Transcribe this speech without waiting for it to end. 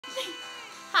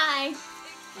Hi.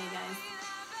 Hey guys.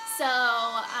 So,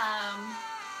 I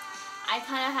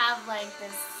kind of have like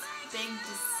this big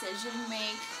decision to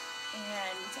make,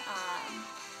 and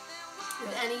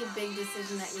With any big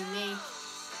decision that you make,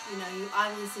 you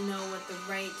obviously know what the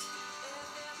right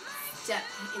step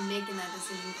in making that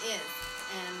decision is.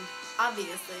 And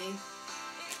obviously,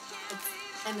 it's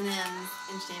M&M's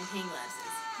and champagne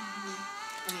glasses.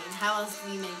 I mean, how else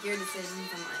do you make your decisions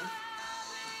in life?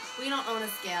 We don't own a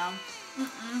scale.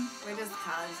 We're just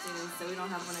college students, so we don't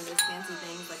have one of those fancy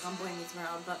things like on Boy Meets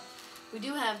World. But we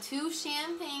do have 2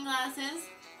 champagne glasses.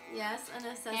 Yes, a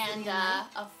necessity. and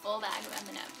a full bag of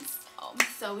M&Ms.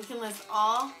 So we can list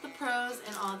all the pros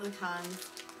and all the cons.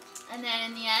 And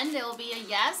then in the end, it will be a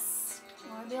yes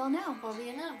or a no. Or be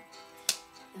a no.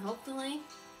 And hopefully,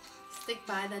 stick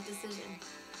by that decision.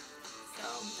 So,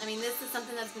 I mean, this is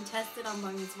something that's been tested on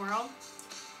Boy Meets World.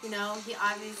 You know, he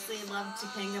obviously loved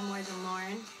Topanga more than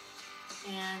Lauren.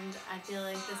 And I feel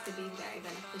like this could be very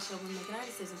beneficial when making our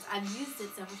decisions. I've used it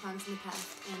several times in the past,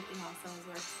 and it also has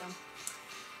worked. So,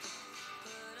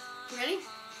 you ready?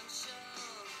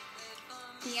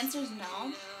 The answer is no.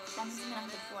 That means I'm going to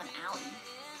have to pull an Allie.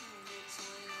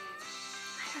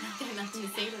 I have nothing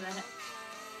to say to that. I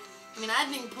mean, I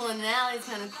think pulling an alley is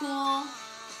kind of cool.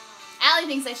 Allie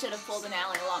thinks I should have pulled an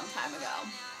Allie a long time ago.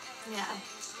 Yeah.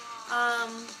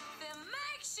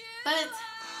 But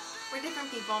we're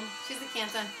different people. She's a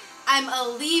Cancer. I'm a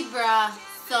Libra,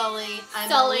 Sully.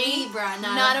 I'm a Libra,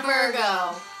 not a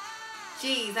Virgo.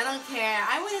 Jeez, I don't care.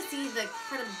 I want to see the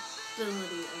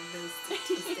credibility of those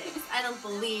statistics. I don't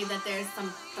believe that there's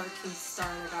some 13th star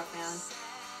that got found.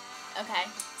 Okay,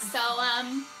 so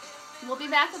we'll be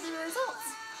back with the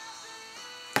results.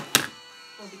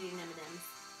 We'll be eating M&M's.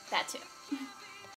 That too.